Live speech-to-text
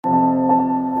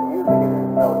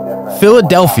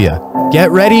Philadelphia, get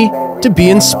ready to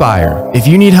be inspired. If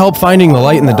you need help finding the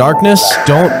light in the darkness,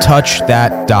 don't touch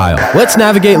that dial. Let's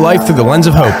navigate life through the lens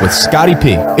of hope with Scotty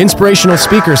P. Inspirational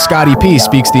speaker Scotty P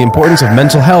speaks the importance of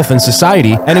mental health in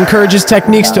society and encourages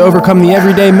techniques to overcome the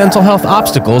everyday mental health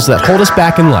obstacles that hold us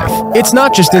back in life. It's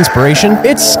not just inspiration,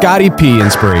 it's Scotty P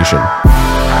inspiration.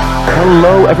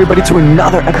 Hello, everybody, to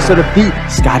another episode of the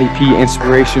Scotty P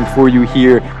Inspiration for you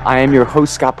here. I am your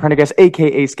host, Scott Prendergast,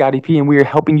 aka Scotty P, and we are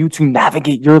helping you to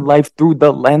navigate your life through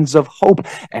the lens of hope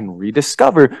and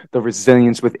rediscover the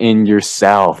resilience within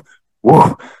yourself.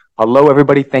 Whoa. Hello,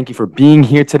 everybody. Thank you for being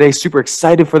here today. Super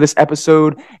excited for this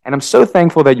episode, and I'm so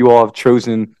thankful that you all have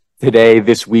chosen today,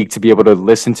 this week, to be able to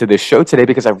listen to this show today,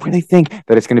 because I really think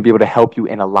that it's going to be able to help you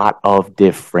in a lot of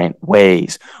different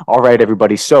ways. All right,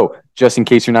 everybody. So just in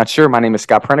case you're not sure, my name is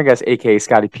Scott Prendergast, aka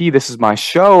Scotty P. This is my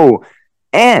show,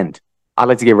 and I'd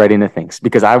like to get right into things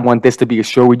because I want this to be a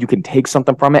show where you can take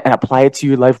something from it and apply it to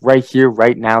your life right here,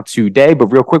 right now, today. But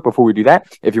real quick, before we do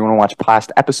that, if you want to watch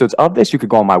past episodes of this, you could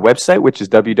go on my website, which is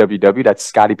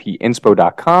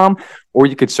www.scottypinspo.com, or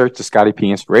you could search the Scotty P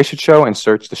Inspiration Show and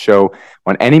search the show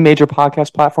on any major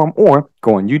podcast platform, or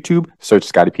go on YouTube, search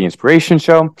Scotty P Inspiration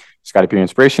Show. Scotty P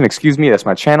Inspiration, that's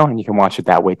my channel, and you can watch it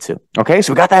that way too. Okay,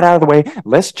 so we got that out of the way.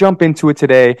 Let's jump into it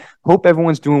today. Hope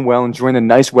everyone's doing well, enjoying the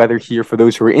nice weather here for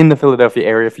those who are in the Philadelphia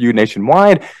area. For you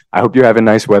nationwide, I hope you're having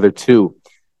nice weather too.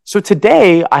 So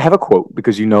today I have a quote,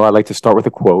 because you know I like to start with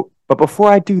a quote. But before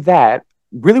I do that,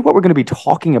 really what we're going to be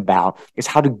talking about is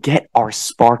how to get our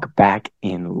spark back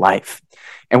in life.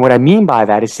 And what I mean by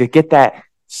that is to get that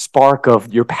spark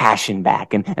of your passion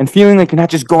back and feeling like you're not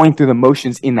just going through the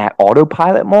motions in that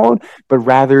autopilot mode, but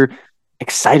rather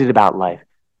excited about life,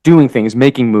 doing things,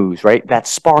 making moves, right? That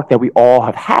spark that we all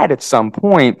have had at some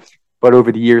point, but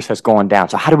over the years has gone down.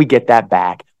 So how do we get that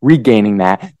back, regaining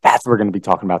that? That's what we're going to be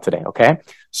talking about today, okay?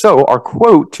 So our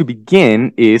quote to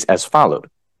begin is as followed.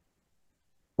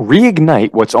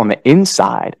 Reignite what's on the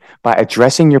inside by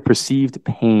addressing your perceived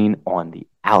pain on the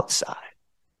outside.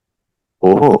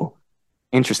 Oh,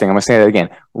 interesting. I'm going to say that again.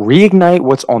 Reignite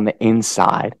what's on the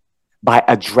inside by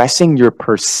addressing your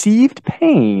perceived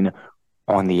pain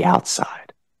on the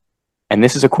outside. And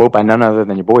this is a quote by none other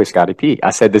than your boy, Scotty P.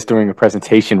 I said this during a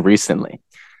presentation recently.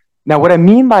 Now, what I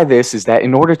mean by this is that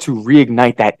in order to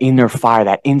reignite that inner fire,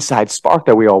 that inside spark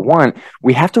that we all want,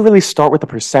 we have to really start with the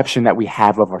perception that we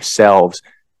have of ourselves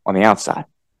on the outside.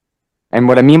 And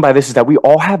what I mean by this is that we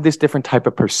all have this different type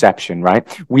of perception, right?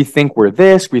 We think we're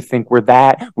this, we think we're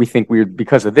that, we think we're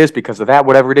because of this, because of that,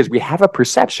 whatever it is. We have a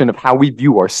perception of how we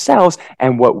view ourselves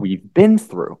and what we've been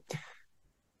through.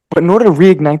 But in order to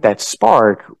reignite that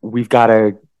spark, we've got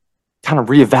to kind of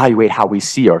reevaluate how we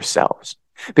see ourselves.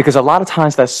 Because a lot of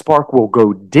times that spark will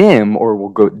go dim or will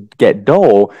get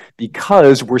dull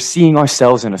because we're seeing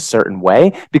ourselves in a certain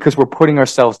way, because we're putting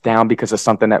ourselves down because of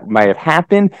something that might have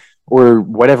happened, or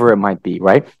whatever it might be,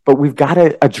 right? But we've got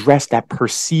to address that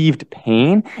perceived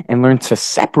pain and learn to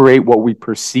separate what we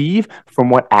perceive from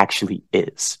what actually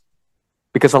is.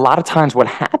 Because a lot of times what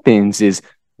happens is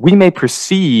we may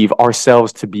perceive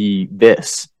ourselves to be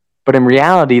this, but in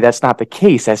reality, that's not the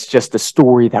case. That's just the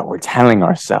story that we're telling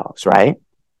ourselves, right?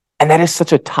 And that is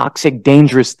such a toxic,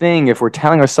 dangerous thing. If we're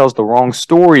telling ourselves the wrong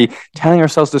story, telling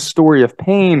ourselves the story of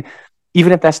pain,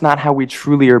 even if that's not how we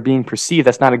truly are being perceived,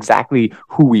 that's not exactly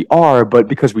who we are, but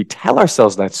because we tell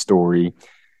ourselves that story,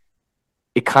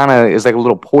 it kind of is like a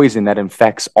little poison that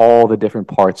infects all the different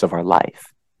parts of our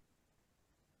life.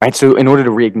 Right? So in order to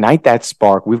reignite that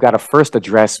spark, we've got to first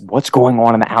address what's going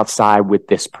on the outside with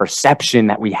this perception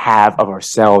that we have of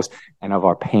ourselves and of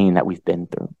our pain that we've been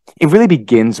through. It really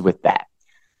begins with that.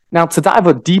 Now, to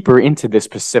dive deeper into this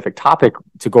specific topic,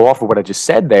 to go off of what I just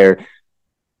said there,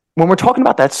 when we're talking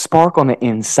about that spark on the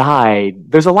inside,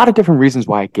 there's a lot of different reasons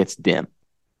why it gets dim.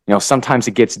 You know, sometimes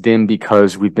it gets dim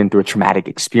because we've been through a traumatic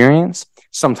experience.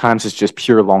 Sometimes it's just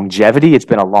pure longevity. It's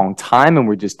been a long time and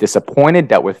we're just disappointed,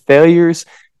 dealt with failures,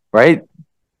 right?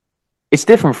 It's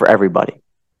different for everybody.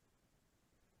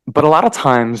 But a lot of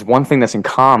times, one thing that's in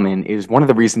common is one of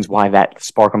the reasons why that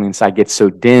spark on the inside gets so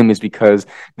dim is because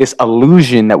this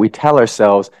illusion that we tell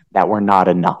ourselves that we're not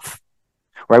enough.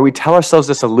 Right? We tell ourselves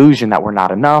this illusion that we're not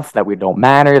enough, that we don't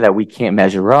matter, that we can't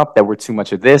measure up, that we're too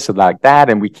much of this or like that,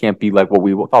 and we can't be like what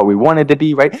we thought we wanted to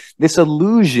be, right? This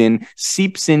illusion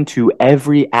seeps into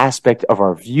every aspect of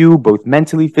our view, both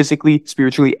mentally, physically,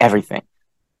 spiritually, everything.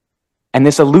 And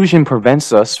this illusion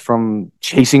prevents us from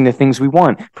chasing the things we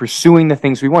want, pursuing the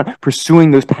things we want,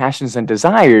 pursuing those passions and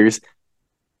desires,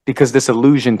 because this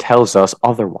illusion tells us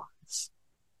otherwise.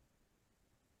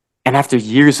 And after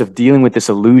years of dealing with this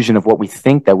illusion of what we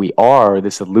think that we are,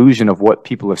 this illusion of what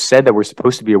people have said that we're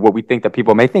supposed to be, or what we think that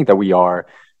people may think that we are,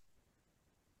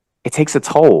 it takes a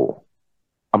toll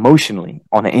emotionally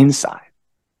on the inside.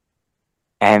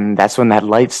 And that's when that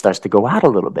light starts to go out a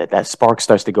little bit. That spark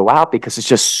starts to go out because it's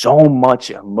just so much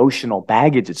emotional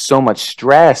baggage. It's so much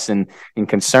stress and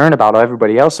concern about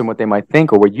everybody else and what they might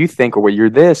think, or what you think, or what you're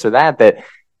this or that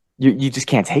you just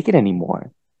can't take it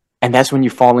anymore. And that's when you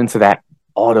fall into that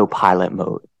autopilot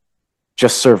mode,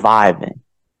 just surviving,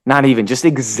 not even just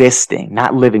existing,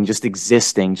 not living, just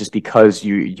existing, just because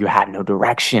you had no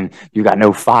direction, you got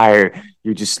no fire,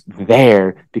 you're just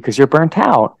there because you're burnt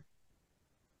out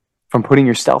from putting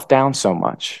yourself down so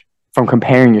much, from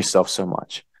comparing yourself so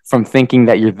much, from thinking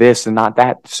that you're this and not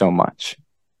that so much.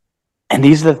 And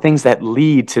these are the things that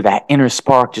lead to that inner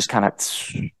spark just kind of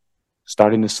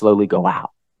starting to slowly go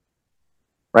out,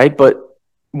 right? But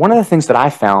one of the things that I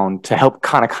found to help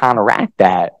kind of counteract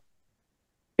that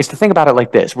is to think about it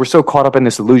like this. We're so caught up in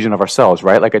this illusion of ourselves,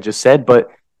 right? Like I just said, but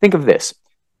think of this.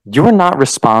 You're not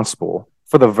responsible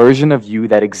for the version of you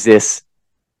that exists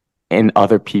in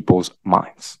other people's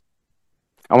minds.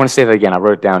 I want to say that again. I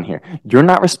wrote it down here. You're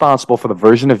not responsible for the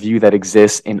version of you that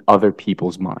exists in other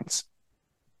people's minds.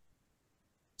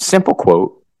 Simple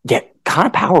quote, yet kind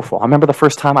of powerful. I remember the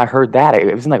first time I heard that,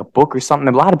 it was in like a book or something.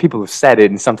 A lot of people have said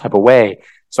it in some type of way,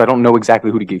 so I don't know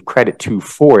exactly who to give credit to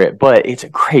for it, but it's a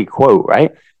great quote,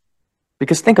 right?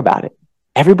 Because think about it.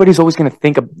 Everybody's always going to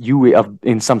think of you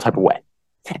in some type of way.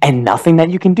 And nothing that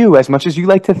you can do, as much as you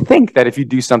like to think that if you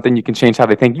do something, you can change how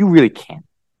they think, you really can't.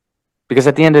 Because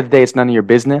at the end of the day, it's none of your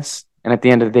business. And at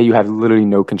the end of the day, you have literally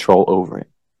no control over it.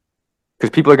 Because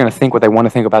people are going to think what they want to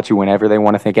think about you whenever they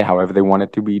want to think it, however they want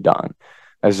it to be done.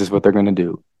 That's just what they're going to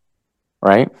do,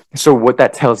 right? So what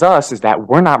that tells us is that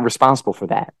we're not responsible for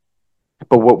that.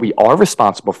 But what we are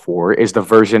responsible for is the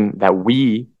version that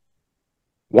we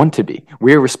want to be.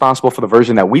 We are responsible for the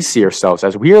version that we see ourselves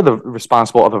as. We are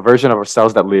responsible of the version of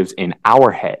ourselves that lives in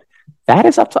our head. That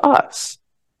is up to us.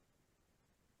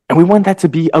 And we want that to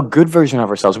be a good version of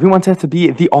ourselves. We want that to be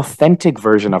the authentic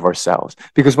version of ourselves.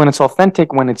 Because when it's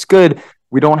authentic, when it's good,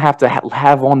 we don't have to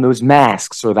have on those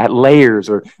masks or that layers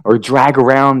or drag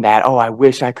around that, oh, I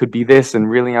wish I could be this and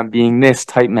really I'm being this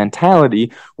type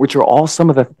mentality, which are all some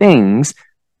of the things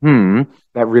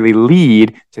that really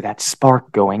lead to that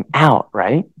spark going out,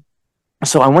 right?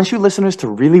 So I want you listeners to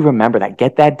really remember that.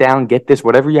 Get that down, get this,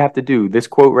 whatever you have to do. This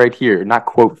quote right here, not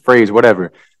quote, phrase,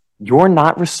 whatever. You're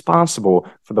not responsible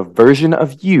for the version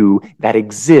of you that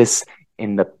exists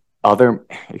in other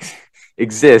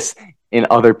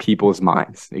people's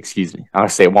minds. Excuse me. I'll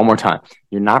say it one more time.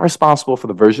 You're not responsible for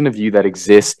the version of you that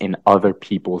exists in other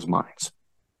people's minds.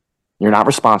 You're not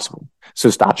responsible. So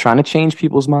stop trying to change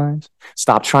people's minds.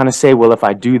 Stop trying to say, well, if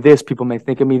I do this, people may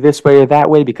think of me this way or that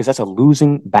way, because that's a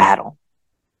losing battle.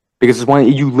 Because it's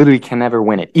one you literally can never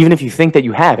win it. Even if you think that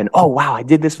you have, and oh, wow, I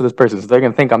did this for this person, so they're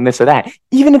going to think I'm this or that.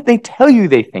 Even if they tell you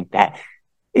they think that,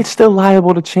 it's still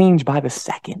liable to change by the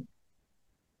second.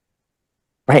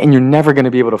 Right? And you're never going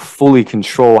to be able to fully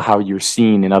control how you're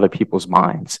seen in other people's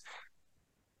minds.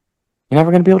 You're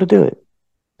never going to be able to do it.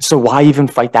 So why even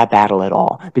fight that battle at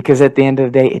all? Because at the end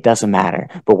of the day, it doesn't matter.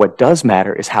 But what does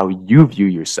matter is how you view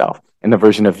yourself and the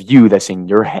version of you that's in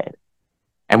your head.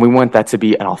 And we want that to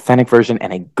be an authentic version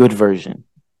and a good version.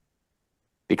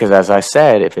 Because as I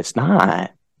said, if it's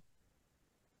not,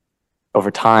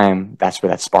 over time, that's where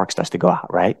that spark starts to go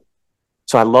out, right?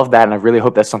 So I love that, and I really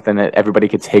hope that's something that everybody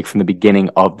could take from the beginning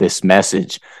of this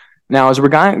message. Now, as we're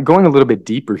going a little bit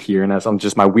deeper here, and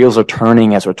as my wheels are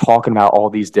turning, as we're talking about all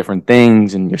these different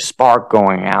things, and your spark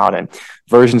going out, and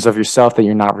versions of yourself that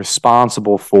you're not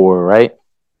responsible for, right?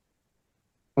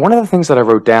 One of the things that I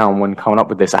wrote down when coming up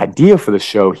with this idea for the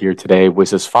show here today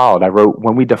was as followed. I wrote,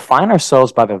 when we define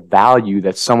ourselves by the value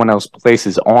that someone else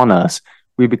places on us,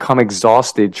 we become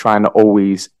exhausted trying to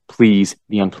always please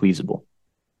the unpleasable.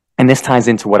 And this ties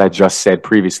into what I just said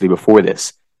previously before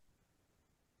this.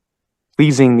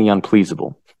 Pleasing the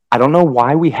unpleasable. I don't know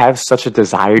why we have such a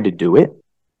desire to do it.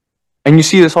 And you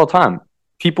see this all the time.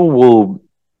 People will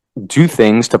do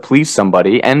things to please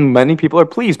somebody, and many people are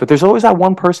pleased, but there's always that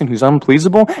one person who's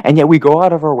unpleasable, and yet we go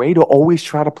out of our way to always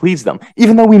try to please them,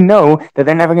 even though we know that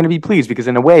they're never going to be pleased, because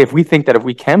in a way, if we think that if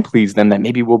we can please them, that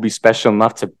maybe we'll be special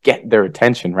enough to get their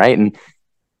attention, right? And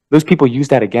those people use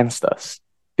that against us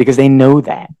because they know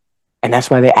that, and that's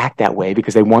why they act that way,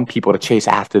 because they want people to chase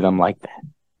after them like that.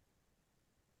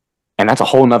 And that's a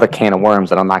whole nother can of worms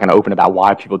that I'm not going to open about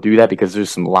why people do that, because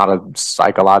there's a lot of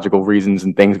psychological reasons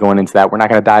and things going into that. We're not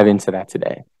going to dive into that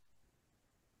today.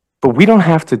 But we don't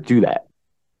have to do that.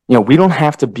 We don't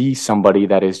have to be somebody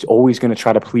that is always going to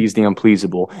try to please the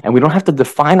unpleasable. And we don't have to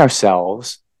define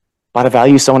ourselves by the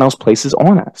value someone else places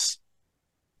on us.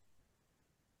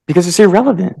 Because it's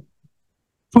irrelevant.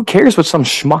 Who cares what some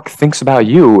schmuck thinks about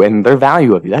you and their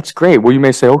value of you? That's great. Well, you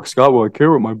may say, oh, Scott, well, I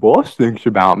care what my boss thinks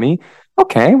about me.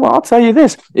 Okay, well, I'll tell you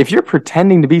this. If you're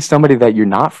pretending to be somebody that you're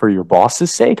not for your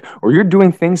boss's sake, or you're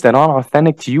doing things that aren't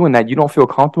authentic to you and that you don't feel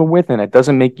comfortable with, and it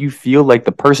doesn't make you feel like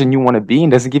the person you want to be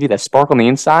and doesn't give you that spark on the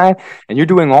inside, and you're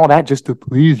doing all that just to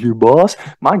please your boss,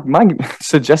 my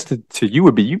suggestion to you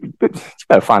would be, you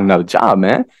better find another job,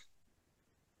 man.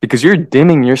 Because you're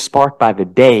dimming your spark by the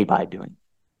day by doing it.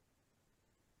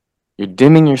 You're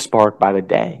dimming your spark by the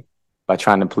day by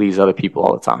trying to please other people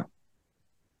all the time.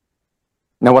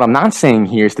 Now, what I'm not saying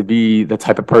here is to be the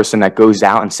type of person that goes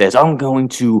out and says, I'm going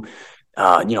to,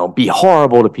 be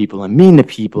horrible to people and mean to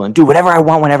people and do whatever I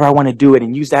want whenever I want to do it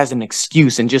and use that as an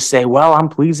excuse and just say, well, I'm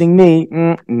pleasing me.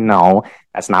 No,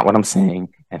 that's not what I'm saying.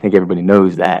 I think everybody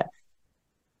knows that.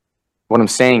 What I'm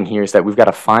saying here is that we've got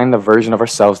to find the version of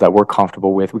ourselves that we're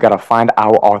comfortable with. We've got to find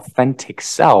our authentic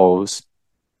selves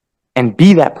and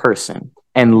be that person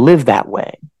and live that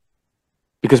way.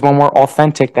 Because when we're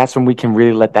authentic, that's when we can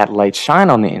really let that light shine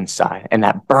on the inside and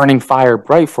that burning fire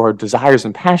bright for our desires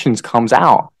and passions comes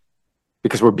out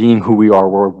because we're being who we are.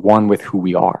 We're one with who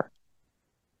we are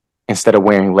instead of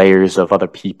wearing layers of other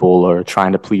people or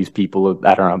trying to please people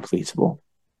that are unpleasable.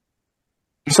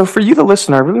 So for you, the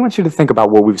listener, I really want you to think about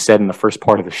what we've said in the first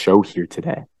part of the show here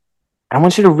today. I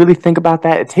want you to really think about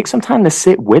that. Take some time to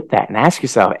sit with that and ask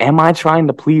yourself, am I trying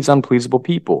to please unpleasable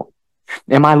people?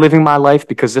 Am I living my life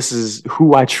because this is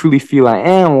who I truly feel I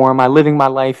am, or am I living my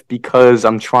life because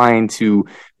I'm trying to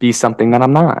be something that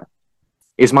I'm not?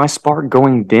 Is my spark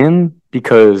going dim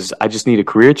because I just need a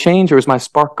career change, or is my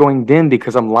spark going dim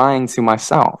because I'm lying to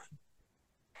myself?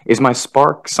 Is my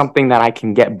spark something that I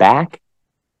can get back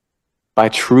by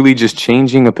truly just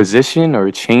changing a position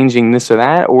or changing this or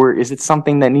that, or is it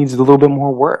something that needs a little bit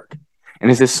more work?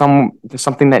 And is this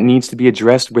something that needs to be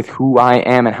addressed with who I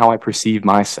am and how I perceive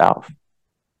myself?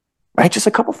 Right? Just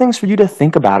a couple things for you to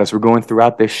think about as we're going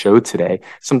throughout this show today.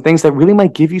 Some things that really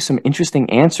might give you some interesting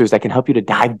answers that can help you to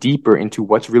dive deeper into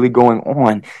what's really going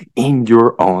on in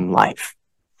your own life.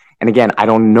 And again, I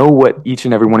don't know what each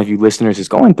and every one of you listeners is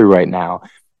going through right now.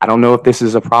 I don't know if this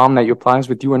is a problem that applies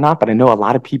with you or not, but I know a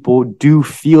lot of people do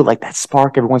feel like that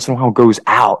spark every once in a while goes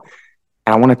out.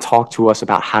 And I want to talk to us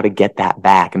about how to get that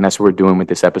back. And that's what we're doing with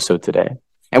this episode today.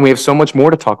 And we have so much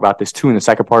more to talk about this too in the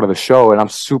second part of the show. And I'm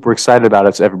super excited about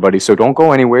it, everybody. So don't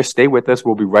go anywhere. Stay with us.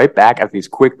 We'll be right back after these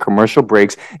quick commercial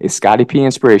breaks. It's Scotty P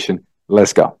Inspiration.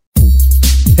 Let's go.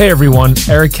 Hey everyone,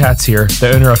 Eric Katz here,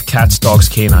 the owner of Katz Dogs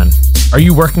Canine. Are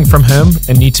you working from home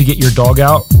and need to get your dog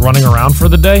out running around for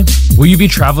the day? Will you be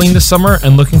traveling this summer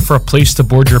and looking for a place to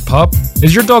board your pup?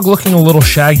 Is your dog looking a little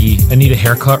shaggy and need a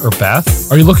haircut or bath?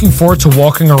 Are you looking forward to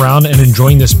walking around and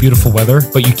enjoying this beautiful weather,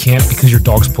 but you can't because your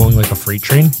dog's pulling like a freight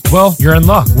train? Well, you're in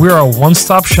luck. We're a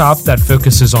one-stop shop that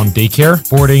focuses on daycare,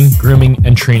 boarding, grooming,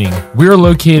 and training. We're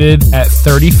located at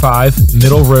 35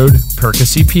 Middle Road,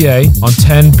 Percy, PA, on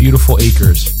 10 beautiful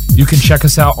acres. You can check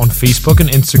us out on Facebook and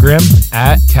Instagram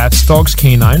at Katz Dogs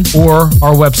Canine or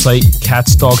our website,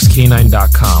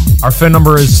 katzdogscanine.com. Our phone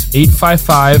number is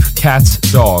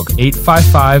 855-KATZ-DOG,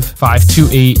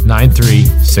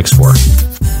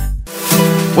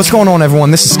 855-528-9364. What's going on,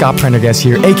 everyone? This is Scott Prendergast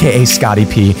here, aka Scotty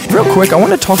P. Real quick, I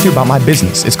want to talk to you about my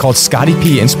business. It's called Scotty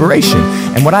P Inspiration.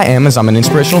 And what I am is I'm an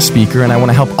inspirational speaker, and I want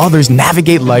to help others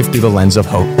navigate life through the lens of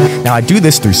hope. Now, I do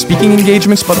this through speaking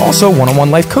engagements, but also one-on-one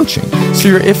life coaching. So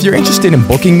if you're interested in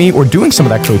booking me or doing some of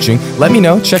that coaching, let me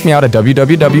know. Check me out at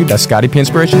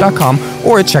www.scottypinspiration.com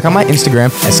or check out my Instagram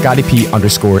at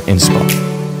scottyp_inspo.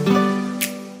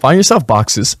 Find Yourself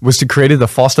Boxes was created to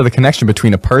foster the connection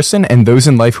between a person and those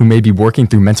in life who may be working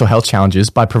through mental health challenges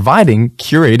by providing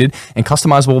curated and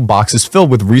customizable boxes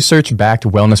filled with research-backed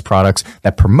wellness products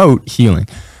that promote healing.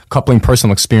 Coupling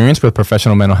personal experience with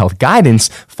professional mental health guidance,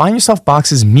 Find Yourself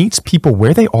Boxes meets people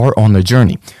where they are on their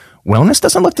journey. Wellness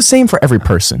doesn't look the same for every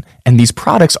person, and these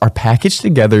products are packaged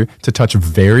together to touch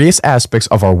various aspects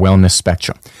of our wellness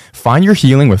spectrum. Find your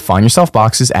healing with Find Yourself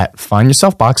Boxes at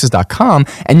findyourselfboxes.com,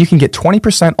 and you can get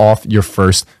 20% off your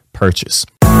first purchase.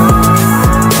 All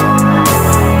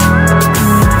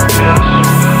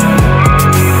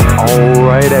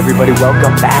right, everybody,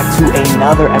 welcome back to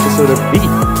another episode of the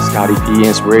Scotty P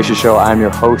Inspiration Show. I'm your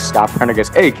host, Scott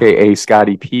Prendergast, aka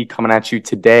Scotty P, coming at you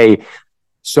today.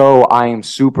 So I am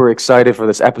super excited for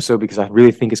this episode because I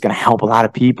really think it's going to help a lot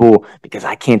of people, because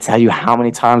I can't tell you how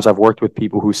many times I've worked with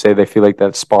people who say they feel like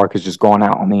that spark is just going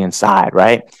out on the inside,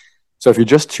 right? So if you're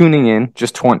just tuning in,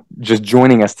 just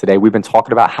joining us today, we've been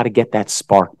talking about how to get that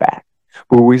spark back.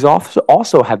 But we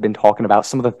also have been talking about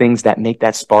some of the things that make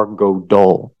that spark go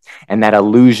dull, and that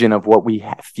illusion of what we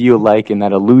feel like, and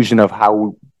that illusion of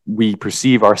how we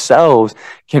perceive ourselves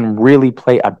can really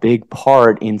play a big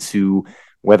part into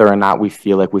whether or not we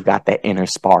feel like we've got that inner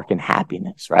spark and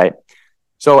happiness, right?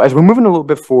 So as we're moving a little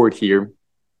bit forward here,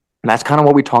 and that's kind of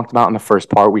what we talked about in the first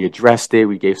part. We addressed it.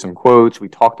 We gave some quotes. We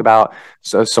talked about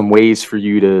some ways for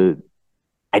you to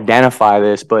identify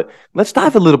this, but let's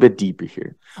dive a little bit deeper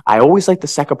here. I always like the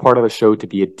second part of the show to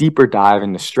be a deeper dive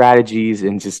into strategies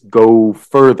and just go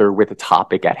further with the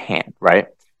topic at hand, right?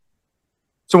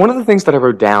 So one of the things that I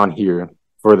wrote down here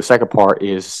for the second part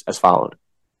is as followed.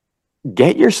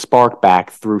 Get your spark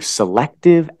back through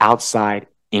selective outside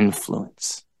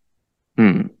influence.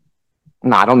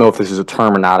 Now, I don't know if this is a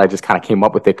term or not. I just kind of came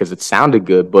up with it because it sounded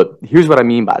good, but here's what I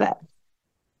mean by that.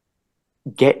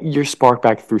 Get your spark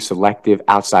back through selective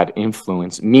outside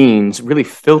influence means really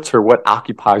filter what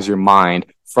occupies your mind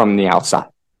from the outside.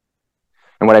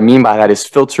 And what I mean by that is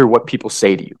filter what people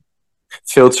say to you.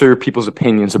 Filter people's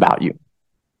opinions about you.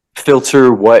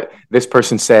 Filter what this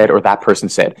person said or that person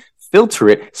said. Filter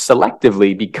it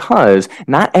selectively, because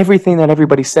not everything that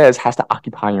everybody says has to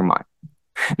occupy your mind.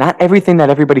 Not everything that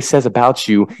everybody says about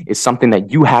you is something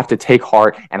that you have to take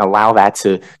heart and allow that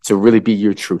to really be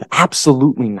your truth.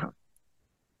 Absolutely not.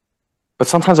 But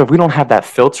sometimes if we don't have that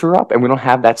filter up and we don't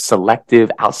have that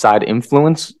selective outside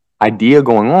influence idea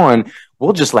going on,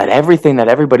 we'll just let everything that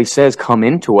everybody says come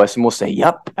into us, and we'll say,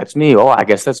 yep, that's me. Oh, I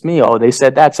guess that's me. Oh, they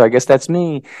said that, so I guess that's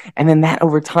me. And then that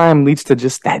over time leads to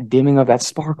just that dimming of that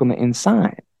spark on the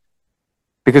inside.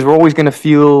 Because we're always going to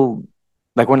feel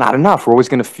like we're not enough. We're always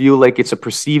going to feel like it's a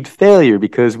perceived failure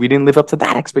because we didn't live up to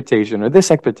that expectation or this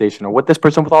expectation or what this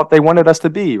person thought they wanted us to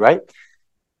be, right?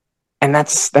 And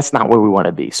that's not where we want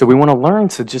to be. So we want to learn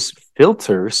to just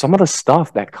filter some of the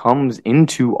stuff that comes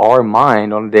into our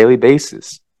mind on a daily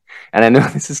basis. And I know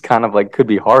this is kind of like, could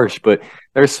be harsh, but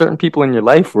there are certain people in your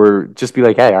life where just be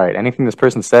like, hey, all right, anything this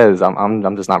person says,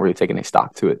 I'm just not really taking any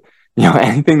stock to it. You know,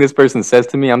 anything this person says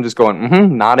to me, I'm just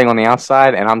going, nodding on the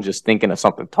outside, and I'm just thinking of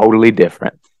something totally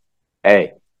different.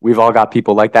 Hey, we've all got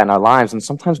people like that in our lives, and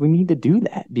sometimes we need to do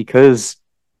that because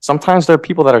sometimes there are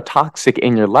people that are toxic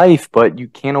in your life, but you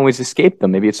can't always escape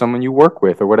them. Maybe it's someone you work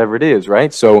with or whatever it is,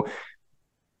 right? So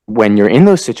when you're in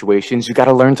those situations, you got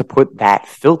to learn to put that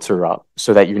filter up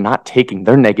so that you're not taking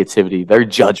their negativity, their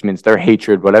judgments, their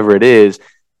hatred, whatever it is,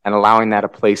 and allowing that a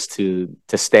place to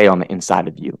stay on the inside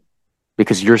of you.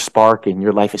 Because your spark in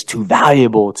your life is too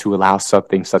valuable to allow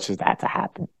something such as that to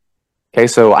happen. Okay,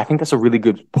 so I think that's a really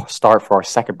good start for our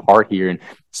second part here. And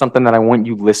something that I want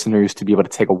you listeners to be able to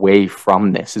take away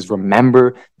from this is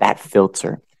remember that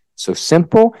filter. So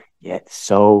simple, yet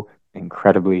so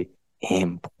incredibly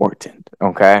important.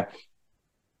 Okay,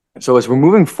 so as we're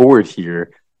moving forward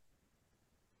here,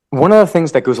 one of the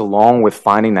things that goes along with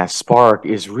finding that spark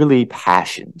is really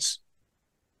passions.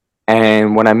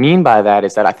 And what I mean by that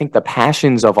is that I think the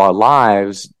passions of our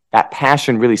lives, that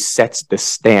passion really sets the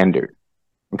standard.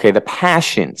 Okay, the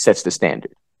passion sets the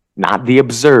standard, not the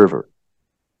observer.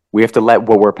 We have to let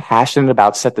what we're passionate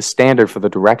about set the standard for the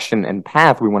direction and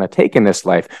path we want to take in this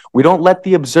life. We don't let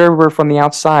the observer from the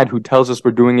outside who tells us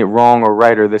we're doing it wrong or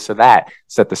right or this or that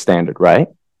set the standard, right?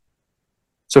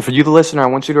 So for you, the listener, I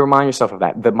want you to remind yourself of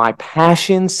that my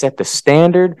passions set the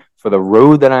standard for the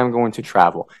road that I'm going to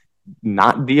travel.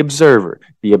 Not the observer.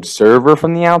 The observer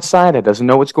from the outside that doesn't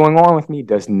know what's going on with me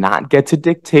does not get to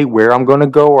dictate where I'm going to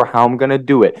go or how I'm going to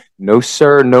do it. No,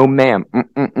 sir. No, ma'am.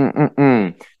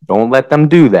 Don't let them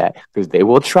do that because they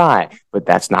will try, but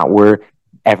that's not where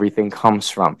everything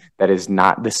comes from. That is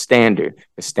not the standard.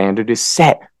 The standard is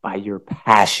set by your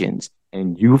passions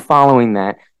and you following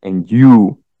that and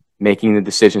you making the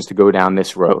decisions to go down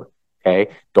this road.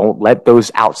 Okay, don't let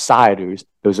those outsiders,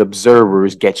 those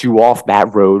observers get you off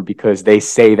that road because they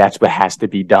say that's what has to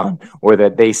be done or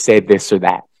that they said this or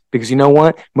that. Because you know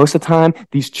what? Most of the time,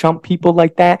 these chump people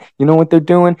like that, you know what they're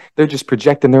doing? They're just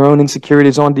projecting their own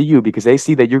insecurities onto you because they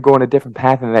see that you're going a different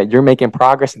path and that you're making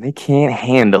progress and they can't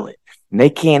handle it. And they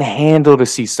can't handle to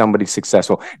see somebody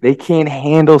successful. They can't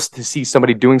handle to see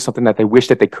somebody doing something that they wish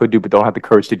that they could do but don't have the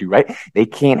courage to do, right? They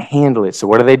can't handle it. So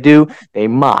what do? They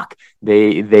mock.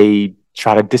 They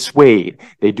try to dissuade.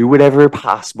 They do whatever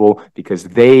possible because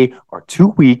they are too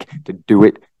weak to do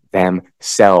it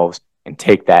themselves and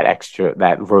take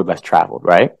that road less traveled,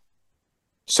 right?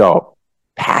 So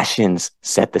passions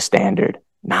set the standard,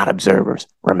 not observers.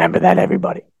 Remember that,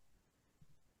 everybody.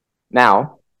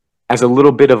 Now, as a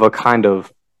little bit of a kind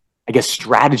of, I guess,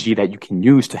 strategy that you can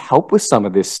use to help with some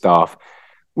of this stuff,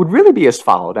 would really be as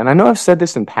followed. And I know I've said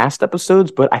this in past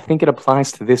episodes, but I think it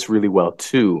applies to this really well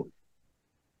too.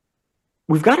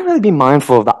 We've got to really be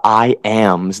mindful of the I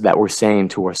ams that we're saying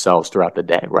to ourselves throughout the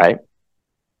day, right?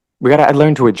 We got to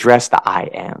learn to address the I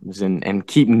ams and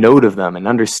keep note of them and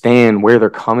understand where they're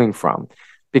coming from.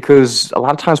 Because a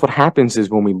lot of times what happens is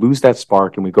when we lose that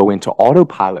spark and we go into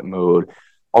autopilot mode,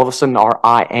 all of a sudden our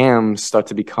I ams start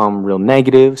to become real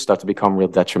negative, start to become real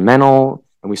detrimental,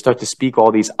 and we start to speak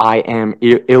all these I am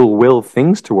ill will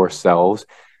things to ourselves.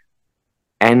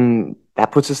 And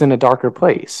that puts us in a darker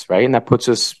place, right? And that puts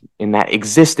us in that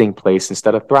existing place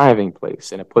instead of thriving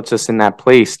place. And it puts us in that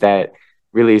place that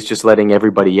really is just letting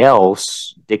everybody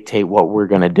else dictate what we're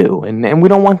going to do. And we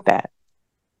don't want that.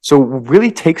 So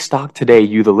really take stock today,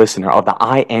 you, the listener, of the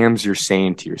I ams you're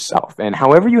saying to yourself. And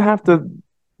however you have to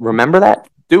remember that,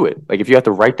 do it. Like if you have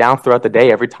to write down throughout the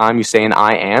day every time you say an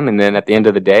I am, and then at the end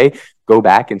of the day, go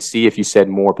back and see if you said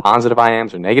more positive I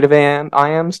ams or negative I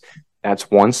ams. That's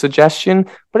one suggestion,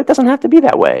 but it doesn't have to be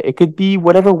that way. It could be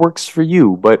whatever works for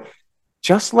you, but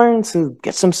just learn to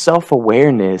get some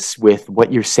self-awareness with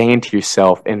what you're saying to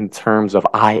yourself in terms of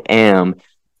I am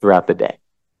throughout the day.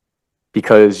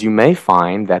 Because you may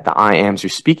find that the I ams you're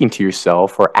speaking to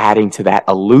yourself are adding to that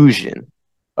illusion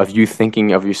of you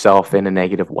thinking of yourself in a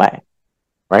negative way,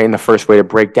 right? And the first way to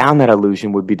break down that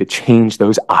illusion would be to change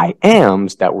those I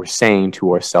ams that we're saying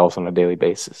to ourselves on a daily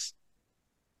basis.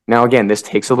 Now, again, this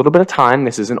takes a little bit of time.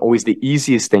 This isn't always the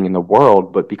easiest thing in the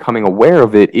world, but becoming aware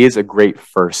of it is a great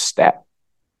first step.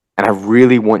 And I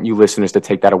really want you listeners to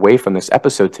take that away from this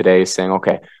episode today, saying,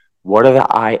 okay, what are the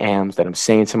I ams that I'm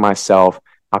saying to myself?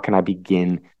 How can I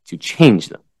begin to change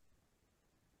them?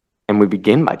 And we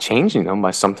begin by changing them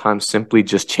by sometimes simply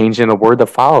just changing the word that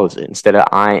follows it. Instead of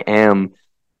I am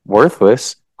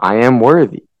worthless, I am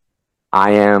worthy.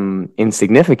 I am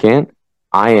insignificant,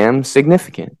 I am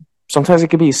significant. Sometimes it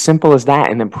could be as simple as that,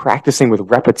 and then practicing with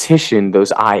repetition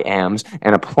those I ams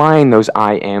and applying those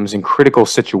I ams in critical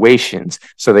situations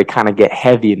so they kind of get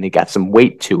heavy and they got some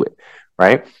weight to it,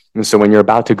 right? And so when you're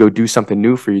about to go do something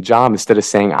new for your job, instead of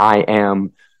saying I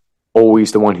am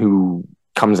always the one who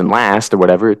comes in last or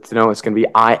whatever, it's going to be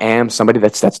I am somebody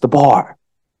that sets the bar,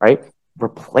 right?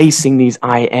 Replacing these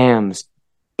I ams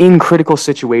in critical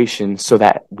situations so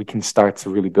that we can start to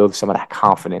really build some of that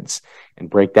confidence and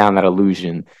break down that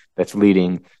illusion that's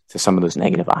leading to some of those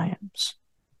negative I ams.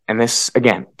 And this,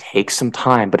 again, takes some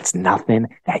time, but it's nothing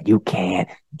that you can't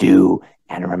do.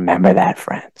 And remember that,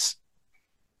 friends.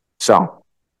 So,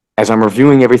 as I'm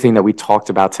reviewing everything that we talked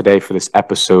about today for this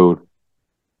episode,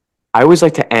 I always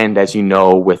like to end, as you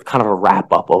know, with kind of a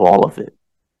wrap up of all of it.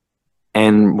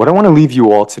 And what I want to leave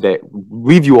you all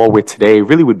with today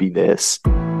really would be this.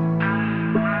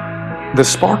 The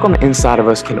spark on the inside of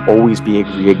us can always be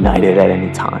reignited at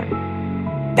any time.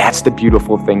 That's the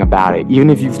beautiful thing about it. Even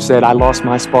if you've said, I lost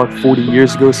my spark 40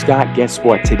 years ago, Scott, guess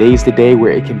what? Today's the day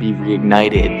where it can be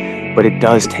reignited. But it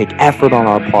does take effort on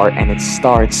our part, and it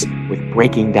starts with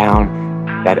breaking down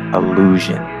that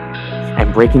illusion.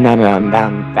 And breaking down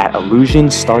that illusion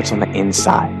starts on the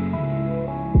inside.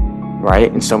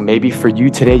 Right? And so maybe for you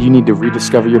today, you need to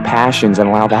rediscover your passions and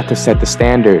allow that to set the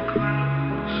standard.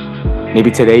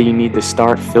 Maybe today you need to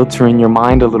start filtering your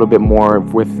mind a little bit more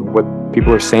with what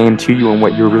people are saying to you and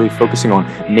what you're really focusing on.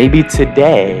 Maybe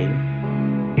today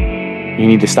you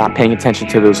need to stop paying attention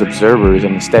to those observers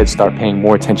and instead start paying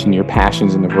more attention to your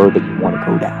passions and the road that you want to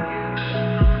go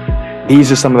down. These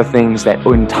are some of the things that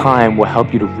in time will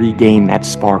help you to regain that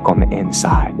spark on the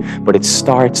inside. But it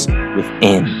starts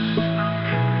within.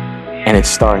 And it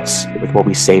starts with what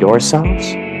we say to ourselves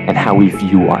and how we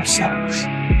view ourselves.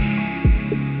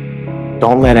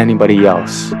 Don't let anybody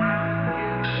else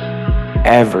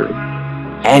ever,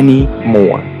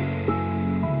 anymore,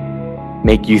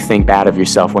 make you think bad of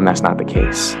yourself when that's not the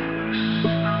case.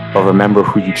 But remember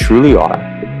who you truly are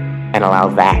and allow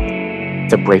that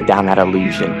to break down that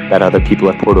illusion that other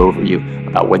people have put over you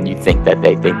about what you think that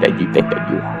they think that you think that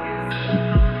you are.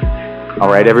 All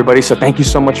right, everybody. So thank you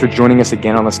so much for joining us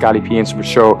again on the Scotty P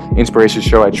Inspiration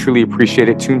Show. I truly appreciate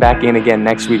it. Tune back in again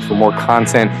next week for more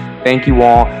content. Thank you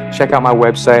all. Check out my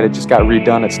website. It just got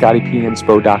redone at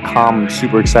scottypinspo.com. I'm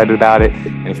super excited about it.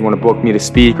 And if you want to book me to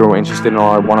speak or are interested in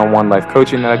our one-on-one life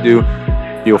coaching that I do,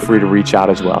 feel free to reach out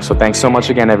as well. So thanks so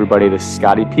much again, everybody. This is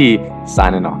Scotty P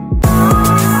signing off.